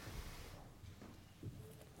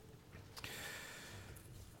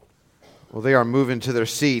Well, they are moving to their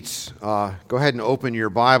seats. Go ahead and open your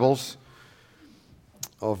Bibles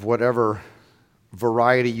of whatever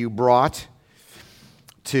variety you brought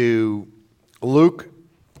to Luke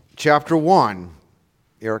chapter 1.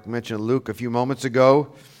 Eric mentioned Luke a few moments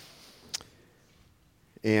ago,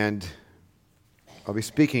 and I'll be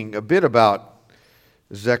speaking a bit about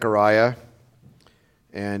Zechariah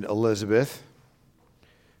and Elizabeth.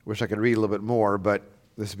 Wish I could read a little bit more, but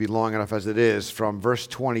this would be long enough as it is, from verse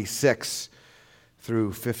 26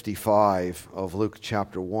 through 55 of Luke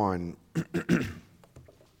chapter 1.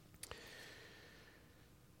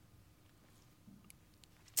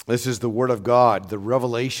 This is the Word of God, the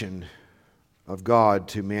revelation of God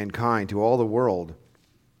to mankind, to all the world.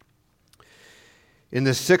 In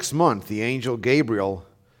the 6th month, the angel Gabriel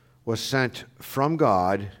was sent from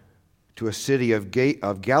God to a city of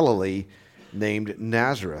Galilee named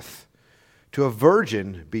Nazareth, to a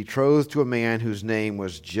virgin betrothed to a man whose name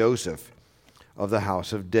was Joseph of the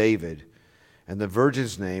house of David. And the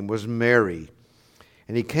virgin's name was Mary.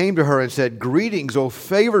 And he came to her and said, "Greetings, O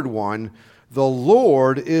favored one, the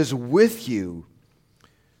Lord is with you."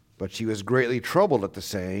 But she was greatly troubled at the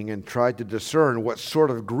saying and tried to discern what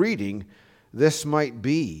sort of greeting this might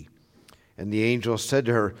be. And the angel said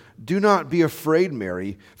to her, "Do not be afraid,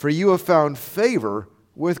 Mary, for you have found favor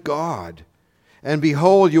with God. And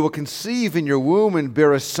behold, you will conceive in your womb and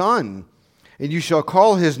bear a son, and you shall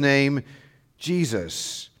call his name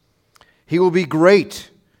Jesus. He will be great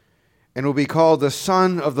and will be called the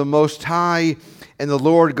Son of the Most High, and the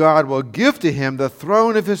Lord God will give to him the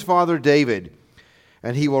throne of his father David,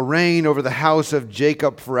 and he will reign over the house of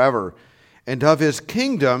Jacob forever, and of his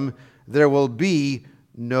kingdom there will be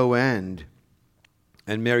no end."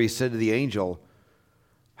 And Mary said to the angel,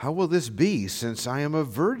 "How will this be, since I am a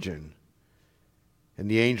virgin?" And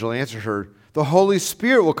the angel answered her, "The Holy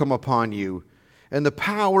Spirit will come upon you, and the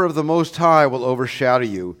power of the Most High will overshadow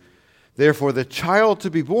you. Therefore the child to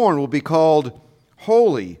be born will be called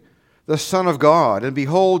Holy, the Son of God. And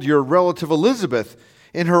behold, your relative Elizabeth,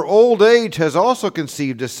 in her old age, has also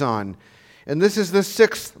conceived a son. And this is the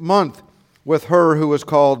 6th month with her who is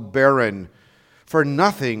called barren. For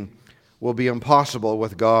nothing will be impossible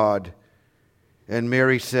with God." And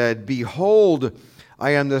Mary said, "Behold,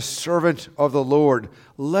 I am the servant of the Lord.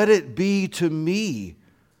 Let it be to me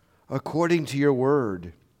according to your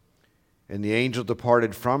word." And the angel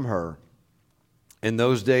departed from her. In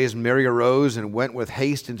those days Mary arose and went with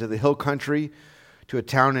haste into the hill country to a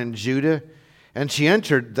town in Judah. And she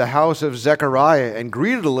entered the house of Zechariah and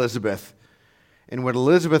greeted Elizabeth. And when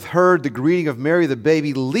Elizabeth heard the greeting of Mary, the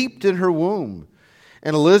baby leaped in her womb.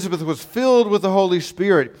 And Elizabeth was filled with the Holy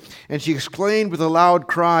Spirit, and she exclaimed with a loud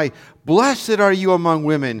cry, "Blessed are you among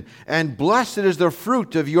women, and blessed is the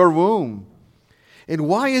fruit of your womb. And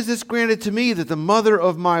why is this granted to me, that the mother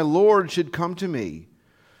of my Lord should come to me?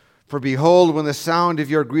 For behold, when the sound of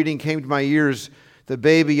your greeting came to my ears, the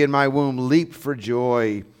baby in my womb leaped for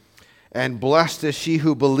joy. And blessed is she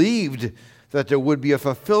who believed that there would be a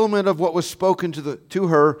fulfillment of what was spoken to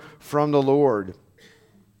her from the Lord."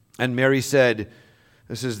 And Mary said,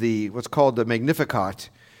 this is what's called the Magnificat.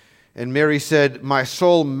 And Mary said, "My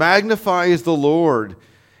soul magnifies the Lord,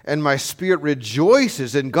 and my spirit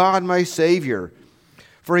rejoices in God my Savior.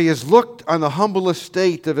 For he has looked on the humble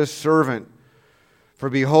estate of his servant. For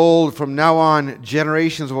behold, from now on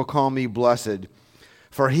generations will call me blessed.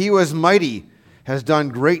 For he who is mighty has done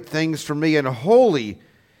great things for me, and holy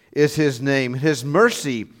is his name. His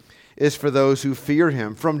mercy is for those who fear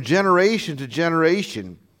him from generation to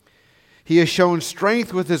generation. He has shown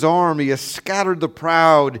strength with his arm. He has scattered the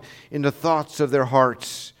proud in the thoughts of their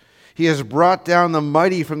hearts. He has brought down the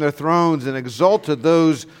mighty from their thrones and exalted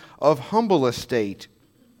those of humble estate.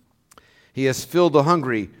 He has filled the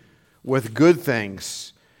hungry with good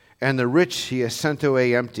things, and the rich he has sent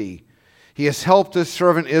away empty. He has helped his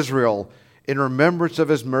servant Israel in remembrance of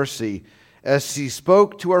his mercy, as he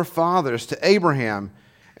spoke to our fathers, to Abraham,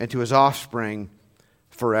 and to his offspring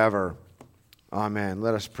forever." Amen.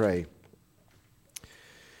 Let us pray.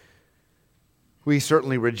 We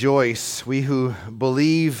certainly rejoice, we who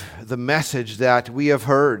believe the message that we have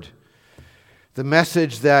heard, the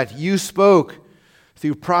message that you spoke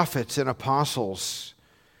through prophets and apostles,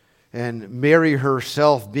 and Mary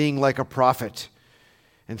herself being like a prophet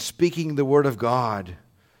and speaking the word of God.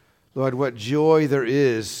 Lord, what joy there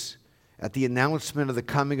is at the announcement of the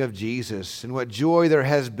coming of Jesus, and what joy there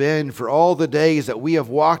has been for all the days that we have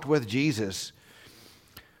walked with Jesus.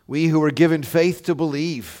 We who were given faith to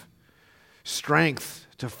believe, strength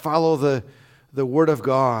to follow the word of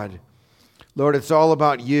God. Lord, it's all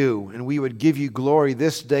about you, and we would give you glory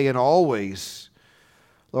this day and always.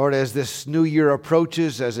 Lord, as this new year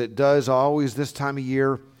approaches, as it does always this time of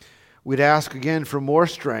year, we'd ask again for more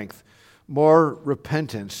strength, more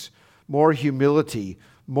repentance, more humility,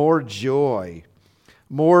 more joy,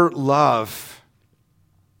 more love,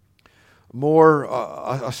 more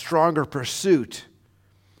a stronger pursuit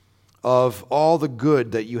of all the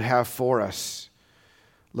good that you have for us.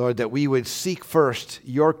 Lord, that we would seek first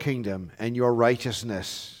your kingdom and your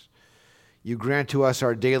righteousness. You grant to us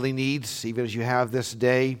our daily needs, even as you have this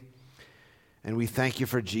day, and we thank you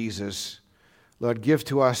for Jesus. Lord, give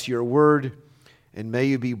to us your word, and may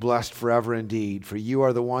you be blessed forever indeed, for you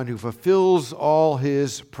are the one who fulfills all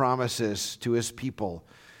his promises to his people.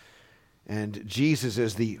 And Jesus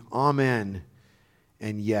is the Amen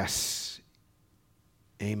and yes.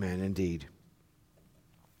 Amen indeed.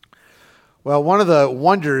 Well, one of the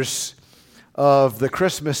wonders of the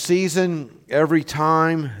Christmas season every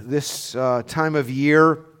time, this time of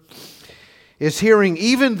year, is hearing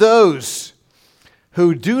even those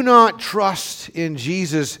who do not trust in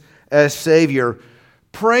Jesus as Savior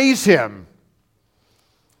praise him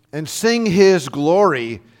and sing his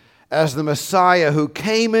glory as the Messiah who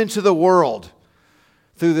came into the world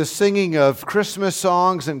through the singing of Christmas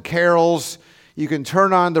songs and carols. You can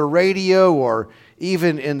turn on the radio or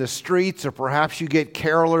even in the streets, or perhaps you get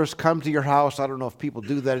carolers come to your house. I don't know if people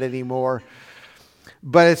do that anymore.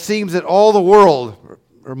 But it seems that all the world,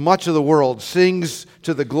 or much of the world, sings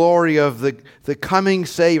to the glory of the coming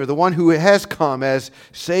Savior, the one who has come as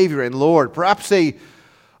Savior and Lord. Perhaps a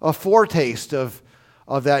foretaste of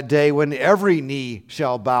that day when every knee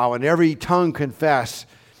shall bow and every tongue confess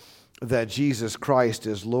that Jesus Christ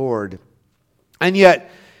is Lord. And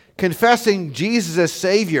yet, confessing Jesus as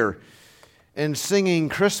Savior and singing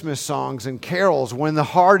Christmas songs and carols when the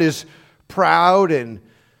heart is proud and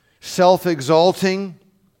self-exalting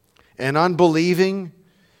and unbelieving,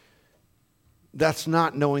 that's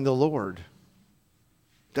not knowing the Lord.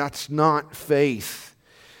 That's not faith.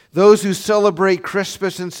 Those who celebrate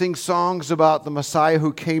Christmas and sing songs about the Messiah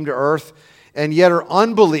who came to earth and yet are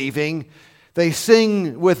unbelieving, they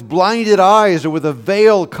sing with blinded eyes or with a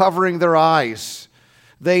veil covering their eyes.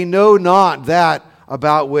 They know not that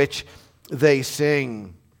about which they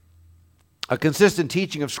sing. A consistent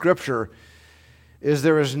teaching of Scripture is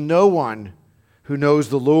there is no one who knows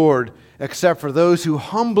the Lord except for those who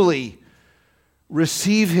humbly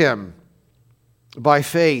receive him by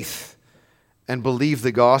faith and believe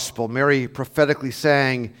the gospel. Mary prophetically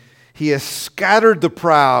sang, "He has scattered the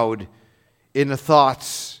proud in the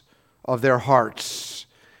thoughts of their hearts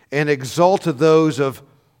and exalted those of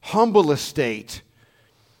humble estate."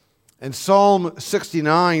 And Psalm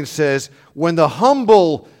 69 says, "When the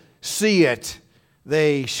humble see it,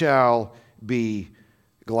 they shall be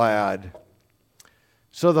glad."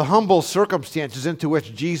 So the humble circumstances into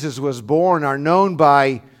which Jesus was born are known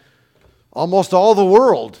by almost all the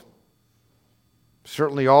world,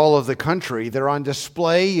 certainly all of the country. They're on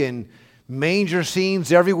display in manger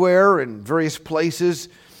scenes everywhere in various places.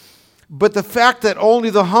 But the fact that only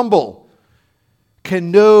the humble can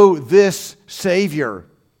know this Savior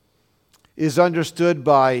is understood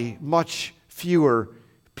by much fewer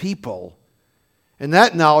people. And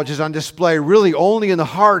that knowledge is on display really only in the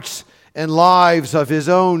hearts and lives of his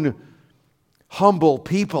own humble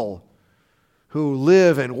people who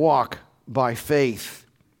live and walk by faith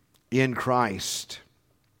in Christ.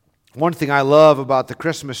 One thing I love about the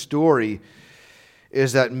Christmas story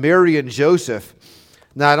is that Mary and Joseph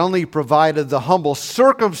not only provided the humble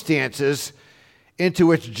circumstances into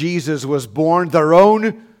which Jesus was born, their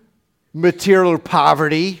own material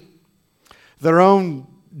poverty, their own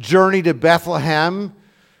journey to Bethlehem,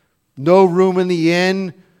 no room in the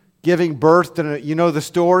inn, giving birth to, you know the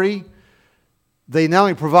story. They not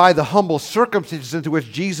only provide the humble circumstances into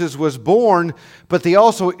which Jesus was born, but they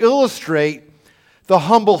also illustrate the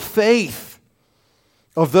humble faith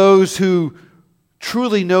of those who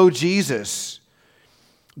truly know Jesus.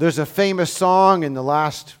 There's a famous song in the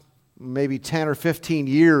last maybe 10 or 15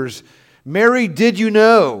 years, "Mary, did you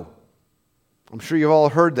know?" I'm sure you've all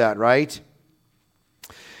heard that, right?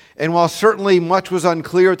 And while certainly much was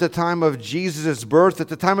unclear at the time of Jesus' birth, at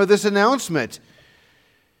the time of this announcement,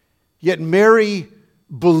 yet Mary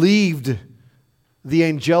believed the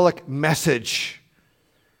angelic message.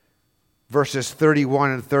 Verses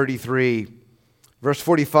 31 and 33. Verse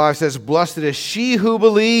 45 says, "Blessed is she who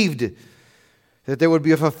believed that there would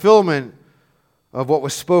be a fulfillment of what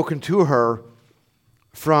was spoken to her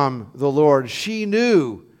from the Lord." She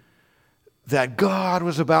knew that God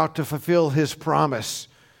was about to fulfill his promise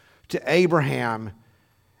to Abraham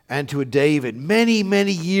and to David. Many,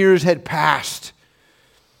 many years had passed,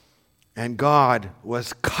 And God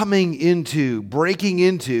was breaking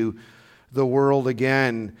into the world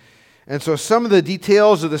again. And so some of the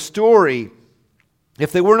details of the story,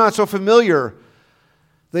 if they were not so familiar,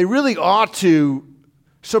 they really ought to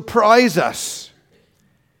surprise us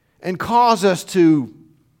and cause us to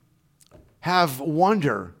have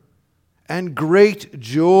wonder and great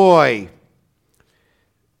joy.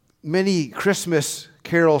 Many Christmas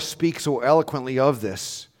carols speak so eloquently of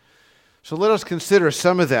this. So let us consider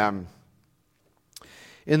some of them.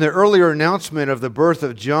 In the earlier announcement of the birth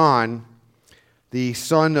of John, the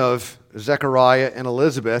son of Zechariah and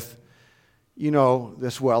Elizabeth, you know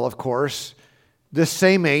this well, of course, this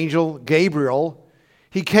same angel, Gabriel,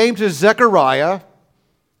 he came to Zechariah,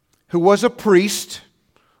 who was a priest,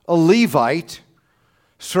 a Levite,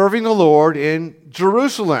 serving the Lord in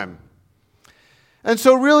Jerusalem. And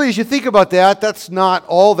so really, as you think about that, that's not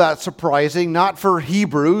all that surprising, not for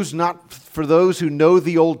Hebrews, not for those who know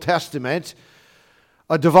the Old Testament.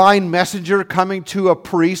 A divine messenger coming to a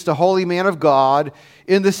priest, a holy man of God,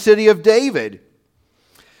 in the city of David.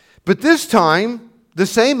 But this time, the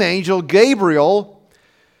same angel, Gabriel,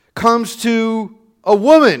 comes to a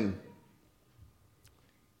woman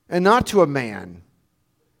and not to a man.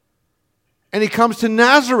 And he comes to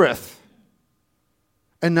Nazareth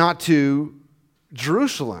and not to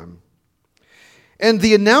Jerusalem. And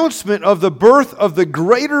the announcement of the birth of the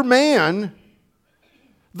greater man,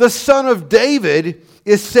 the son of David,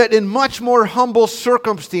 is set in much more humble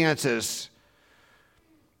circumstances.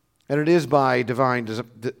 And it is by divine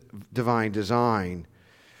design.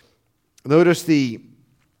 Notice the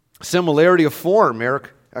similarity of form.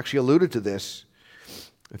 Eric actually alluded to this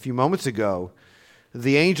a few moments ago.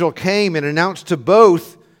 The angel came and announced to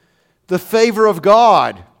both the favor of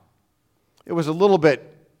God. It was a little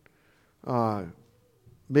bit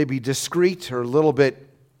maybe discreet or a little bit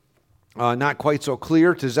not quite so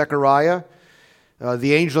clear to Zechariah.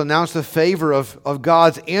 The angel announced the favor of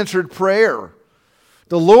God's answered prayer.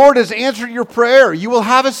 The Lord has answered your prayer. You will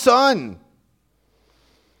have a son.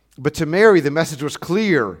 But to Mary, the message was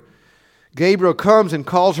clear. Gabriel comes and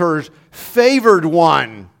calls her favored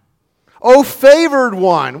one. Oh, favored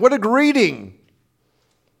one. What a greeting.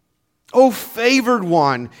 Oh, favored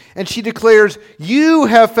one. And she declares, you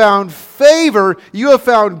have found favor. You have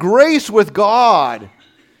found grace with God.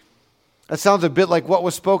 That sounds a bit like what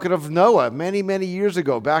was spoken of Noah many, many years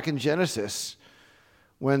ago, back in Genesis,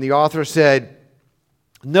 when the author said,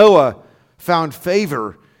 Noah found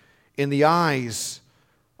favor in the eyes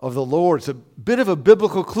of the Lord. It's a bit of a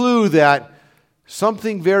biblical clue that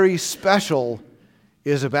something very special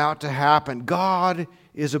is about to happen. God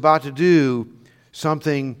is about to do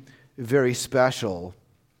something very special.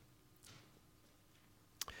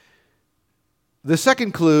 The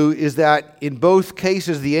second clue is that in both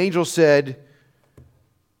cases the angel said,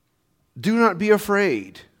 do not be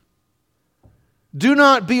afraid. Do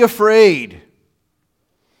not be afraid.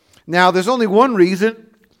 Now, there's only one reason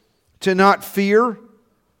to not fear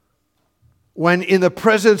when in the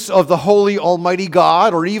presence of the holy almighty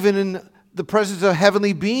God or even in the presence of a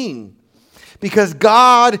heavenly being. Because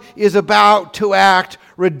God is about to act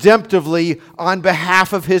redemptively on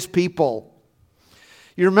behalf of his people.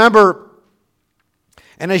 You remember,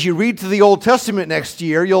 and as you read through the Old Testament next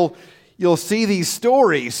year, you'll see these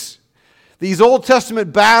stories. These Old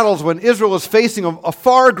Testament battles when Israel was facing a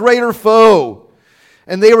far greater foe.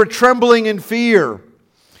 And they were trembling in fear.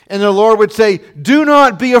 And the Lord would say, do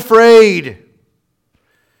not be afraid.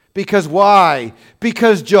 Because why?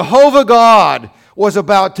 Because Jehovah God was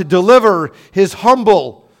about to deliver his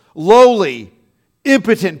humble, lowly,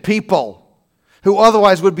 impotent people who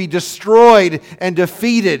otherwise would be destroyed and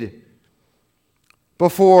defeated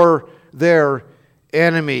before their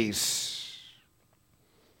enemies.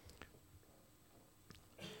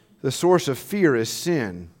 The source of fear is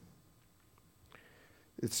sin.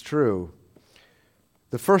 It's true.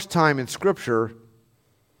 The first time in Scripture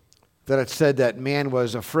that it said that man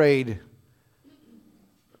was afraid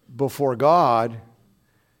before God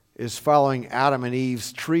is following Adam and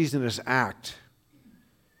Eve's treasonous act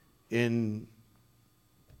in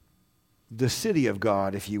the city of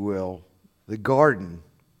God, if you will, the garden.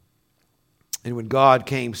 And when God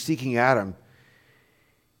came seeking Adam,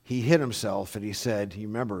 he hid himself and he said, you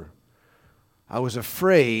remember, I was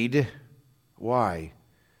afraid. Why?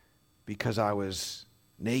 Because I was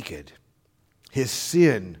naked. His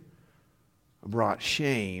sin brought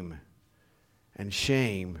shame, and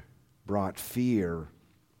shame brought fear.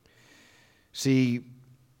 See,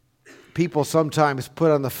 people sometimes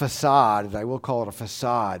put on the facade, and I will call it a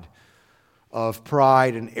facade, of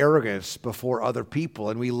pride and arrogance before other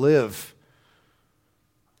people, and we live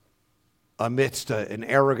amidst an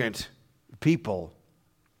arrogant people,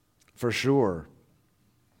 for sure.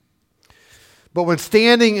 But when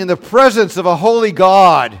standing in the presence of a holy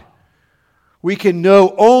God, we can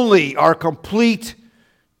know only our complete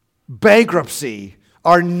bankruptcy,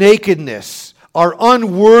 our nakedness, our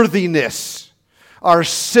unworthiness, our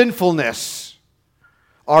sinfulness,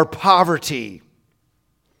 our poverty,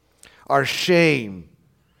 our shame,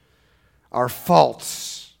 our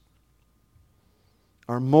faults,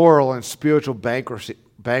 our moral and spiritual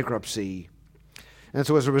bankruptcy. And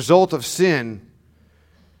so as a result of sin,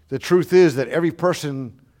 the truth is that every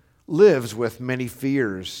person lives with many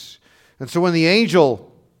fears. And so when the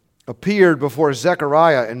angel appeared before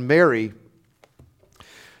Zechariah and Mary,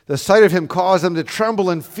 the sight of him caused them to tremble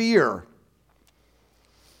in fear.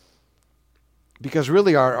 Because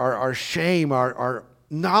really our shame, our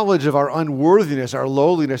knowledge of our unworthiness, our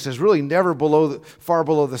lowliness is really never far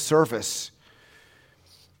below the surface.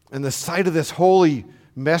 And the sight of this holy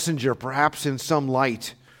messenger, perhaps in some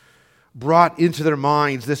light, brought into their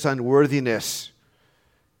minds this unworthiness.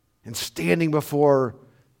 And standing before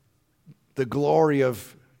the glory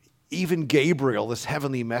of even Gabriel, this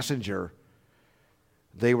heavenly messenger,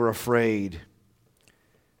 they were afraid.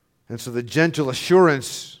 And so the gentle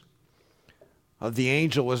assurance of the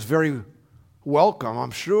angel was very welcome,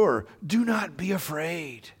 I'm sure. Do not be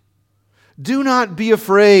afraid. Do not be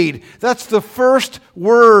afraid. That's the first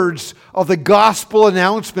words of the gospel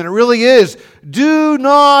announcement. It really is. Do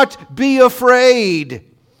not be afraid.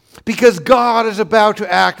 Because God is about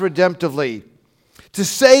to act redemptively, to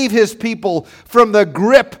save his people from the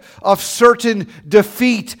grip of certain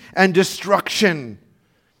defeat and destruction,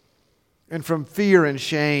 and from fear and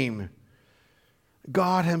shame.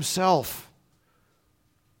 God himself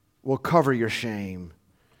will cover your shame,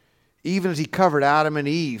 even as he covered Adam and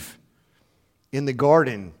Eve in the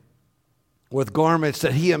garden with garments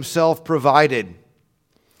that he himself provided.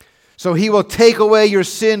 So he will take away your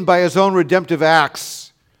sin by his own redemptive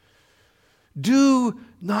acts. Do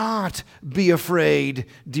not be afraid,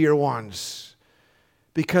 dear ones,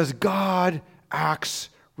 because God acts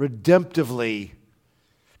redemptively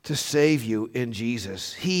to save you in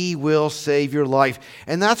Jesus. He will save your life.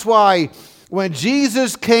 And that's why when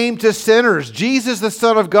Jesus came to sinners, Jesus the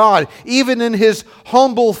Son of God, even in his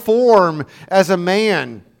humble form as a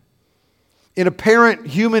man, in apparent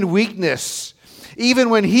human weakness, even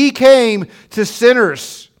when he came to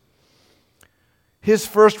sinners, his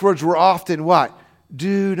first words were often what?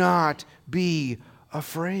 Do not be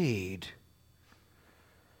afraid.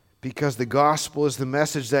 Because the gospel is the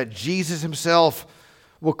message that Jesus himself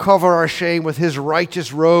will cover our shame with his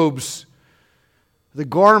righteous robes, the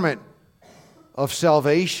garment of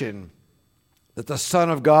salvation that the Son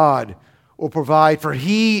of God will provide. For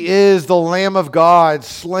he is the Lamb of God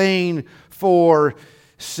slain for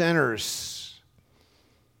sinners.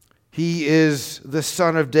 He is the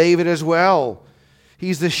Son of David as well.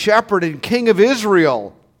 He's the shepherd and king of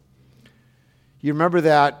Israel. You remember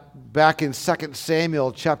that back in 2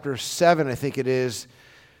 Samuel chapter 7, I think it is,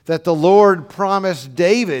 that the Lord promised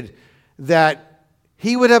David that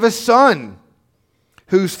he would have a son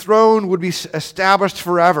whose throne would be established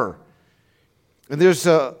forever. And there's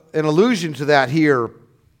an allusion to that here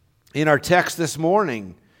in our text this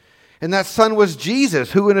morning. And that son was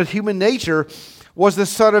Jesus, who in a human nature was the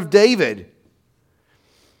son of David.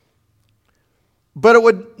 But it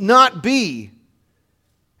would not be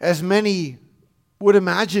as many would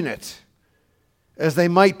imagine it, as they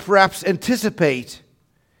might perhaps anticipate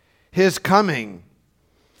his coming.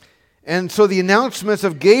 And so the announcements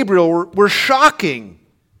of Gabriel were shocking.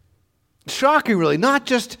 Shocking, really. Not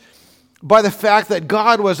just by the fact that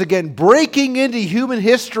God was again breaking into human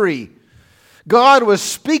history. God was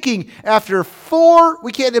speaking after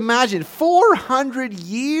 400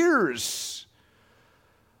 years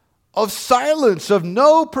of silence, of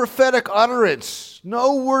no prophetic utterance,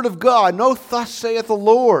 no word of God, no thus saith the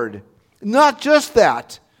Lord. Not just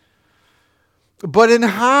that, but in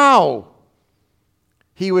how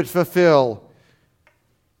he would fulfill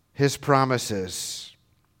his promises.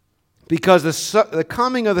 Because the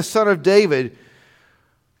coming of the Son of David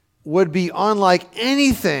would be unlike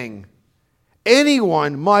anything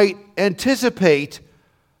anyone might anticipate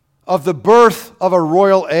of the birth of a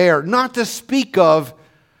royal heir, not to speak of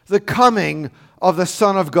the coming of the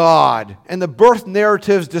Son of God. And the birth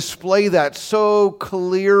narratives display that so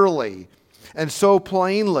clearly and so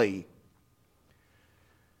plainly.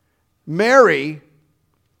 Mary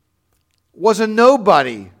was a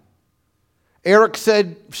nobody. Eric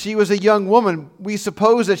said she was a young woman. We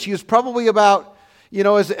suppose that she was probably about,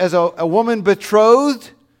 as a woman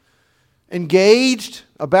betrothed, engaged,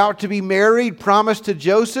 about to be married, promised to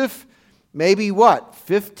Joseph, maybe 50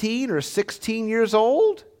 15 or 16 years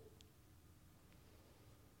old.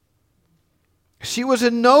 She was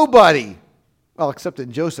a nobody, well, except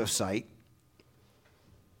in Joseph's sight.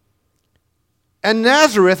 And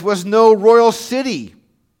Nazareth was no royal city.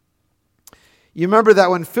 You remember that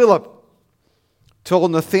when Philip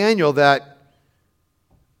told Nathanael that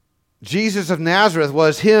Jesus of Nazareth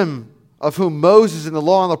was him of whom Moses in the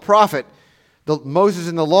law and the prophet, Moses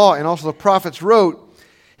in the law and also the prophets wrote,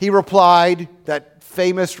 he replied, that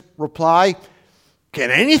famous reply,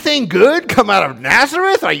 "Can anything good come out of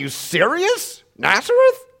Nazareth? Are you serious?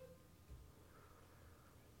 Nazareth?"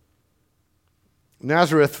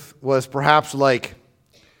 Nazareth was perhaps like,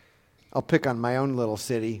 I'll pick on my own little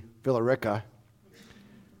city, Villarica.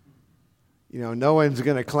 You know, no one's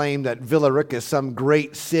going to claim that Villarica is some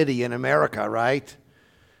great city in America, right?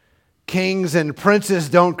 Kings and princes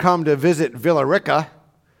don't come to visit Villarica.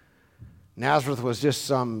 Nazareth was just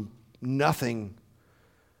some nothing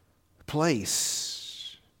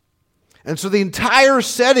place. And so the entire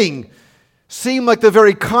setting seemed like the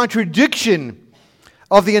very contradiction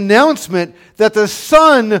of the announcement that the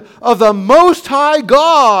Son of the Most High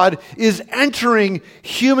God is entering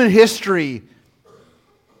human history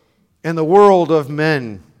and the world of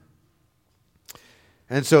men.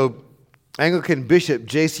 And so Anglican Bishop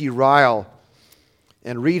J.C. Ryle,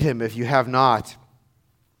 and read him if you have not,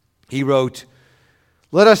 he wrote,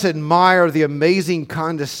 "Let us admire the amazing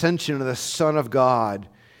condescension of the Son of God.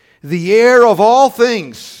 The heir of all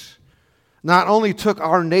things not only took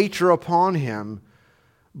our nature upon him,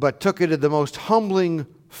 but took it in the most humbling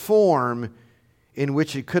form in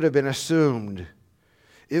which it could have been assumed.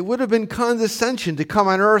 It would have been condescension to come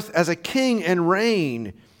on earth as a king and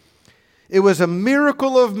reign. It was a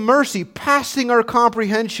miracle of mercy passing our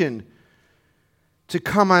comprehension to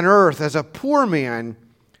come on earth as a poor man,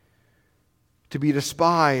 to be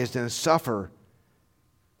despised and suffer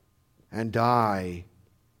and die."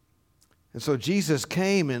 And so Jesus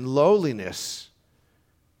came in lowliness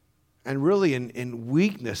and really in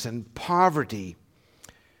weakness and poverty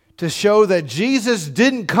to show that Jesus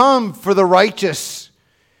didn't come for the righteous.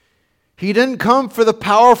 He didn't come for the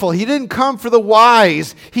powerful. He didn't come for the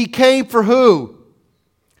wise. He came for who?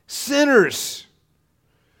 Sinners.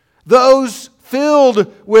 Those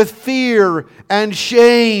filled with fear and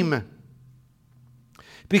shame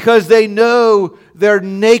because they know their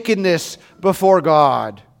nakedness before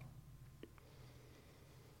God.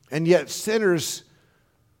 And yet sinners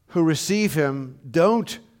who receive him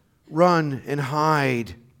don't run and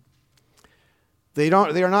hide. They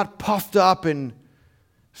are not puffed up in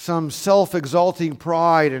some self-exalting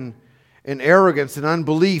pride and arrogance and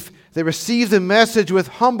unbelief. They receive the message with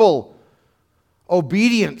humble,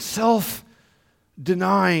 obedient,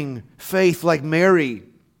 self-denying faith like Mary.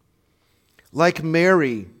 Like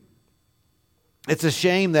Mary. It's a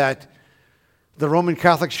shame that the Roman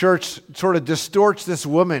Catholic Church sort of distorts this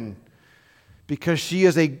woman because she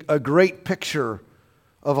is a great picture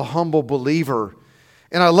of a humble believer.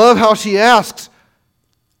 And I love how she asks,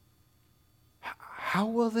 "How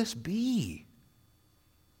will this be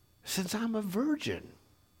since I'm a virgin?"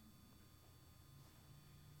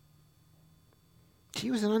 She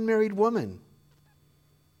was an unmarried woman,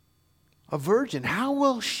 a virgin. How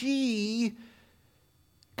will she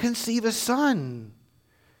conceive a son?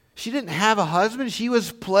 She didn't have a husband. She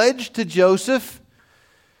was pledged to Joseph.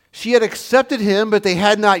 She had accepted him, but they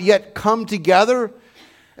had not yet come together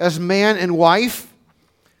as man and wife.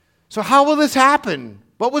 So how will this happen?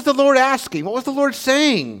 What was the Lord asking? What was the Lord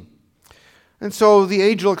saying? And so the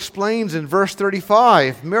angel explains in verse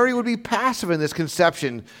 35, Mary would be passive in this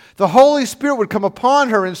conception. The Holy Spirit would come upon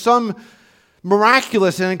her in some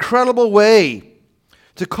miraculous and incredible way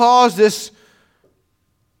to cause this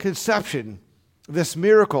conception, this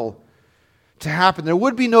miracle to happen. There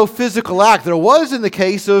would be no physical act. There was in the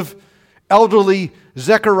case of elderly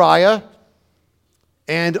Zechariah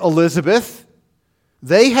and Elizabeth.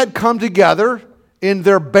 They had come together in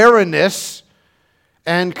their barrenness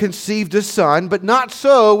and conceived a son, but not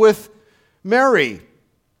so with Mary.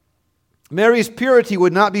 Mary's purity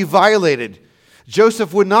would not be violated.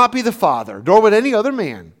 Joseph would not be the father, nor would any other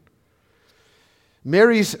man.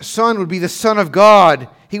 Mary's son would be the Son of God.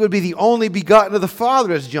 He would be the only begotten of the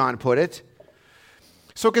Father, as John put it.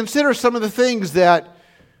 So consider some of the things that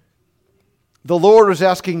the Lord was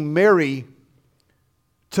asking Mary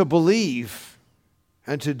to believe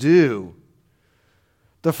and to do.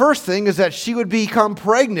 The first thing is that she would become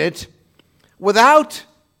pregnant without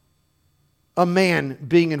a man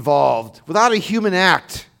being involved, without a human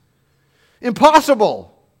act.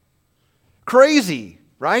 Impossible. Crazy,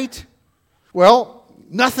 right? Well,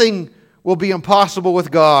 nothing will be impossible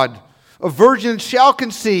with God. A virgin shall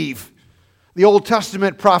conceive, the Old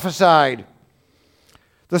Testament prophesied.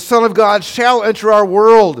 The Son of God shall enter our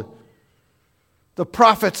world. The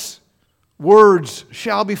prophets' words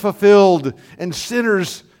shall be fulfilled, and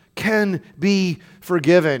sinners can be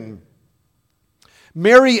forgiven.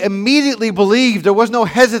 Mary immediately believed. There was no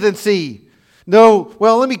hesitancy. No,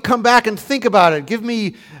 well, let me come back and think about it. Give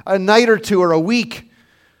me a night or two or a week.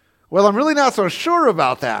 Well, I'm really not so sure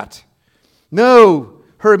about that. No,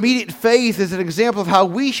 her immediate faith is an example of how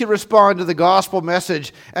we should respond to the gospel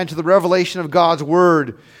message and to the revelation of God's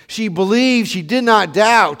word. She believed, she did not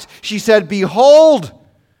doubt. She said, "Behold,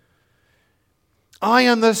 I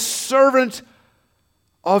am the servant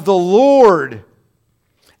of the Lord.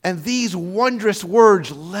 And these wondrous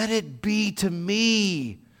words, let it be to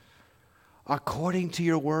me according to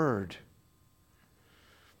your word."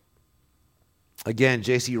 Again,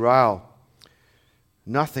 J.C. Ryle,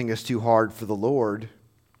 nothing is too hard for the Lord.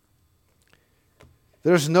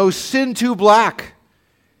 There's no sin too black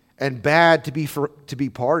and bad to be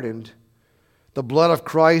pardoned. The blood of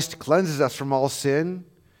Christ cleanses us from all sin.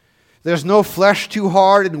 There's no flesh too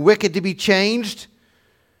hard and wicked to be changed.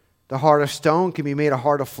 The heart of stone can be made a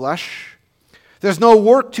heart of flesh. There's no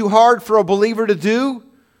work too hard for a believer to do.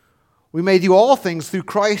 We may do all things through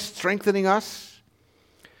Christ strengthening us.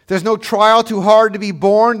 There's no trial too hard to be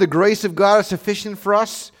borne. The grace of God is sufficient for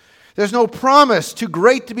us. There's no promise too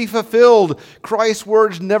great to be fulfilled. Christ's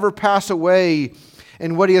words never pass away,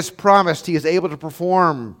 and what he has promised, he is able to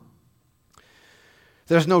perform.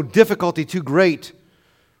 There's no difficulty too great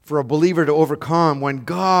for a believer to overcome. When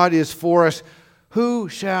God is for us, who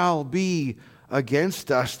shall be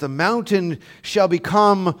against us? The mountain shall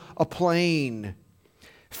become a plain.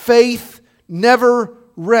 Faith never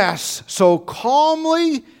rests so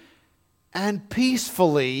calmly and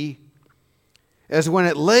peacefully as when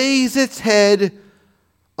it lays its head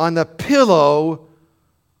on the pillow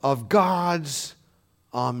of God's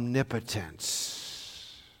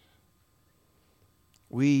omnipotence.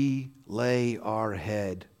 We lay our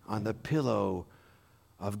head on the pillow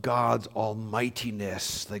of God's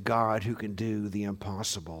almightiness, the God who can do the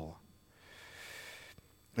impossible.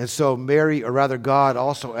 And so God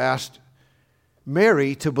also asked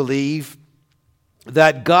Mary to believe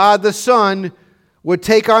that God the Son would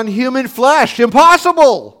take on human flesh.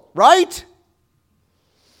 Impossible, right?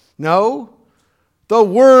 No, the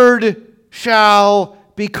Word shall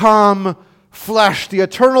become flesh. The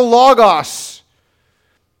eternal Logos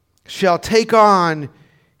shall take on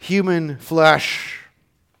human flesh.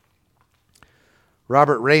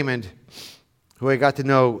 Robert Raymond, who I got to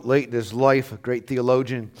know late in his life, a great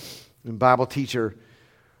theologian and Bible teacher,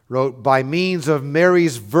 wrote, "By means of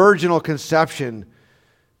Mary's virginal conception,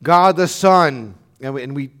 God the Son,"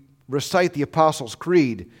 and we recite the Apostles'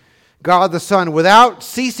 Creed, God the Son, without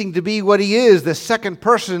ceasing to be what he is, the second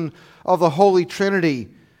person of the Holy Trinity,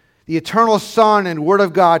 the eternal Son and Word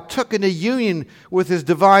of God, took into union with his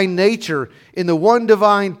divine nature in the one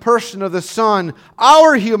divine person of the Son,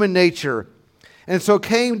 our human nature, and so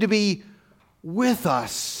came to be with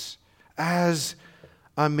us as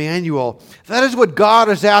Emmanuel. That is what God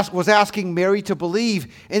was asking Mary to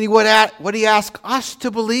believe, and what he asked us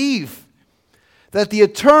to believe, that the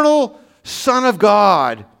eternal Son of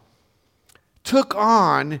God took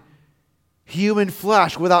on human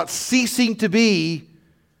flesh without ceasing to be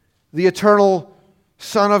the eternal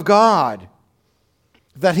Son of God,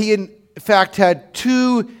 that he in fact had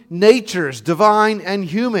two natures, divine and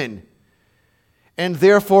human, and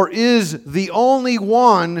therefore is the only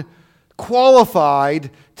one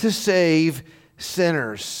qualified to save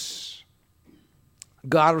sinners.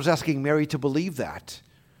 God was asking Mary to believe that.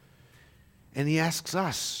 And he asks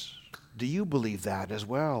us, do you believe that as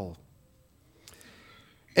well?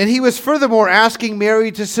 And he was furthermore asking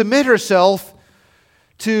Mary to submit herself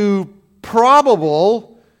to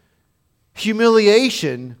probable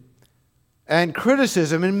humiliation and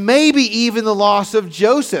criticism, and maybe even the loss of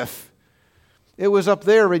Joseph. It was up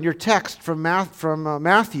there in your text from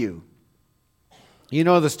Matthew. You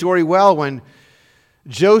know the story well. When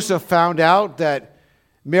Joseph found out that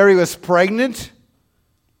Mary was pregnant,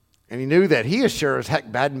 and he knew that he as sure as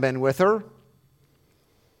heck hadn't been with her,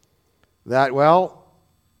 that,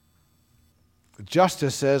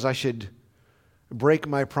 justice says I should break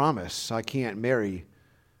my promise. I can't marry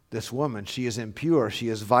this woman. She is impure. She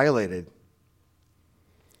is violated.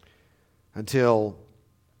 Until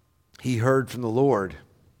he heard from the Lord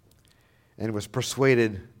and was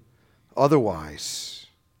persuaded otherwise.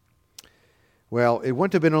 Well, it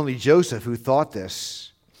wouldn't have been only Joseph who thought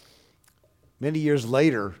this. Many years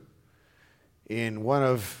later, in one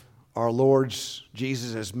of our Lord's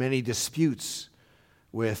Jesus' many disputes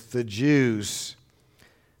with the Jews.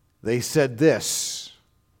 They said this: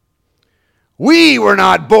 "We were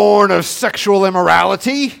not born of sexual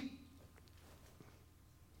immorality,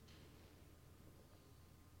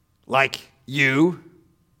 like you,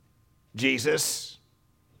 Jesus,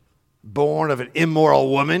 born of an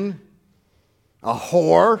immoral woman, a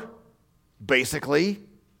whore, basically.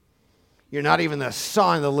 You're not even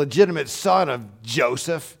the legitimate son of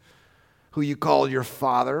Joseph, who you call your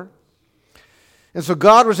father." And so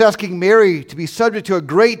God was asking Mary to be subject to a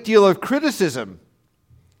great deal of criticism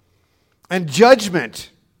and judgment,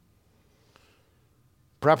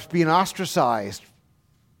 perhaps being ostracized.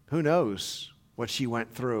 Who knows what she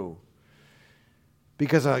went through?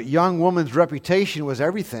 Because a young woman's reputation was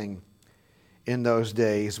everything in those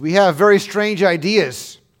days. We have very strange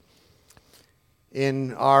ideas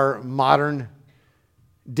in our modern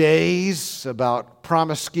days about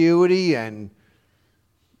promiscuity and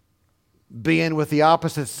being with the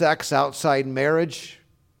opposite sex outside marriage,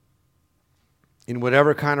 in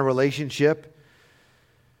whatever kind of relationship.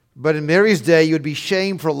 But in Mary's day, you would be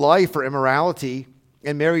shamed for life for immorality.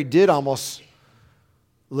 And Mary did almost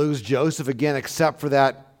lose Joseph again, except for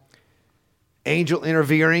that angel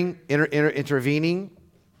intervening.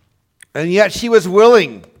 And yet she was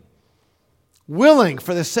willing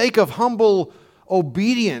for the sake of humble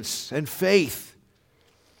obedience and faith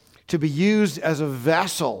to be used as a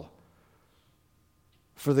vessel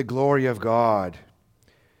for the glory of God.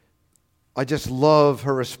 I just love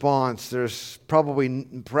her response. There's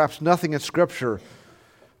perhaps nothing in Scripture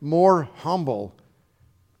more humble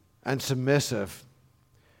and submissive.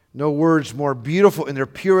 No words more beautiful in their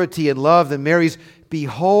purity and love than Mary's,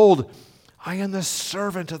 "Behold, I am the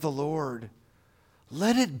servant of the Lord.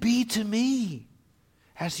 Let it be to me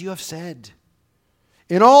as you have said."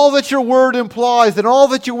 In all that your word implies, in all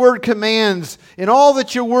that your word commands, in all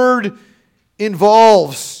that your word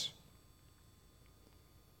involves,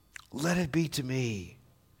 let it be to me.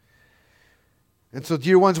 And so,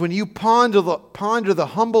 dear ones, when you ponder the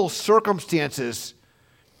humble circumstances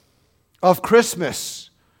of Christmas,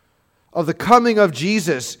 of the coming of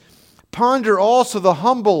Jesus, ponder also the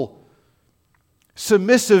humble,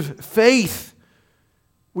 submissive faith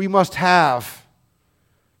we must have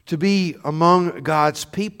to be among God's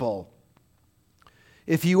people.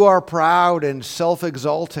 If you are proud and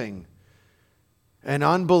self-exalting and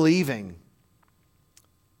unbelieving,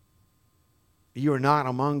 you are not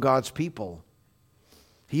among God's people.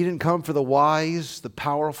 He didn't come for the wise, the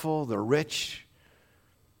powerful, the rich.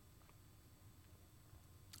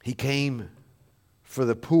 He came for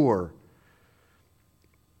the poor.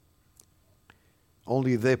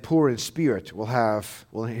 Only the poor in spirit will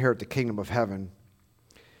inherit the kingdom of heaven.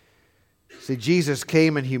 See, Jesus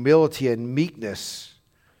came in humility and meekness.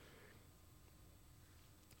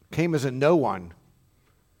 Came as a no one.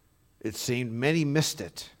 It seemed many missed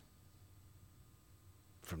it.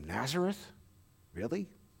 From Nazareth? Really?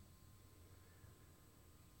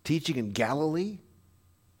 Teaching in Galilee?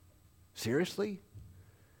 Seriously?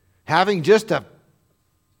 Having just a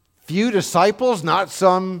few disciples, not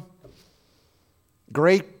some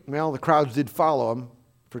the crowds did follow him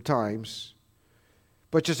for times,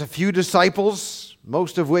 but just a few disciples,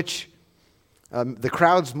 most of which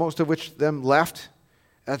them left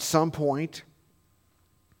at some point.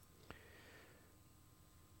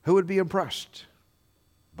 Who would be impressed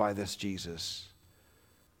by this Jesus?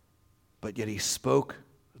 But yet he spoke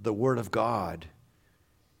the word of God,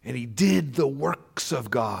 and he did the works of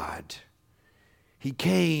God. He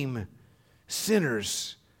came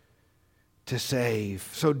sinners to save.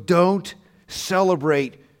 So don't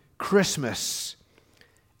celebrate Christmas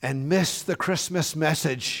and miss the Christmas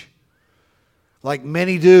message like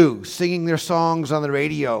many do, singing their songs on the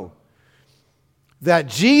radio. That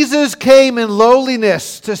Jesus came in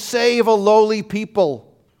lowliness to save a lowly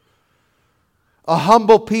people, a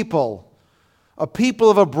humble people, a people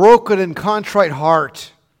of a broken and contrite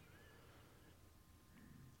heart,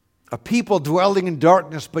 a people dwelling in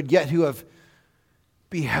darkness, but yet who have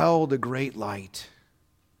beheld a great light.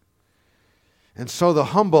 And so the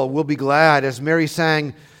humble will be glad, as Mary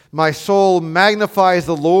sang, "My soul magnifies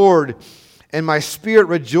the Lord, and my spirit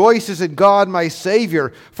rejoices in God my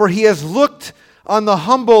Savior, for he has looked on the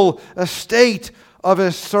humble estate of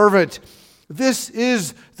his servant." This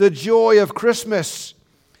is the joy of Christmas.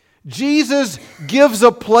 Jesus gives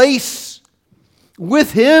a place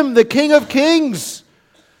with him, the King of Kings,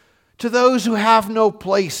 to those who have no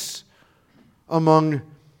place among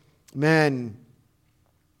men.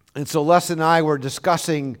 And so Les and I were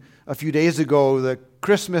discussing a few days ago the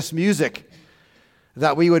Christmas music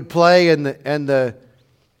that we would play and the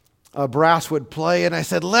brass would play. And I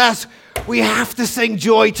said, Les, We have to sing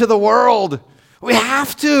joy to the world. We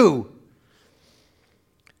have to.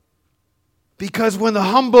 Because when the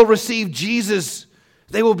humble receive Jesus,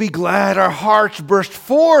 they will be glad. Our hearts burst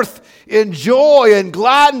forth in joy and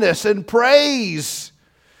gladness and praise.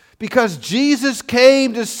 Because Jesus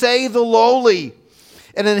came to save the lowly,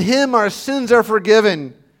 and in him our sins are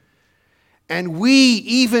forgiven. And we,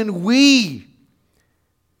 even we,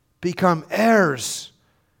 become heirs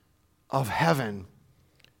of heaven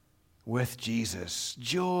with Jesus.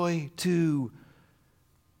 Joy to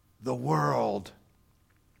the world.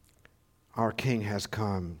 Our King has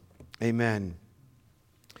come. Amen.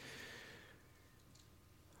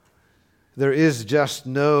 There is just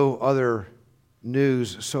no other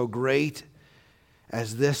news so great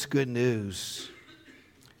as this good news,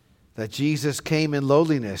 that Jesus came in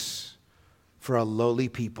lowliness for a lowly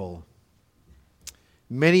people.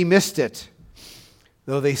 Many missed it.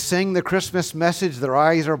 Though they sing the Christmas message, their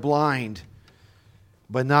eyes are blind,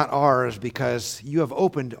 but not ours, because you have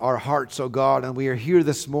opened our hearts, O God, and we are here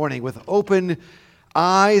this morning with open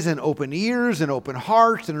eyes and open ears and open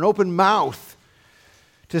hearts and an open mouth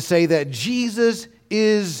to say that Jesus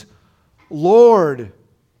is Lord.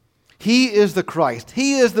 He is the Christ.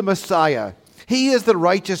 He is the Messiah. He is the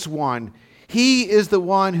righteous one. He is the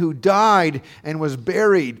one who died and was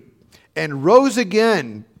buried and rose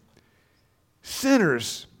again,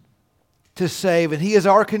 sinners to save. And he is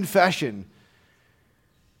our confession.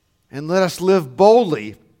 And let us live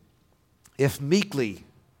boldly, if meekly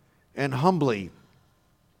and humbly,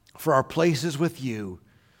 for our places with you.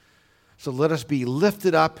 So let us be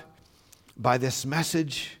lifted up by this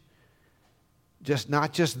message,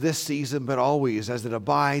 not just this season, but always as it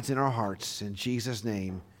abides in our hearts. In Jesus'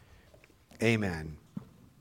 name, amen.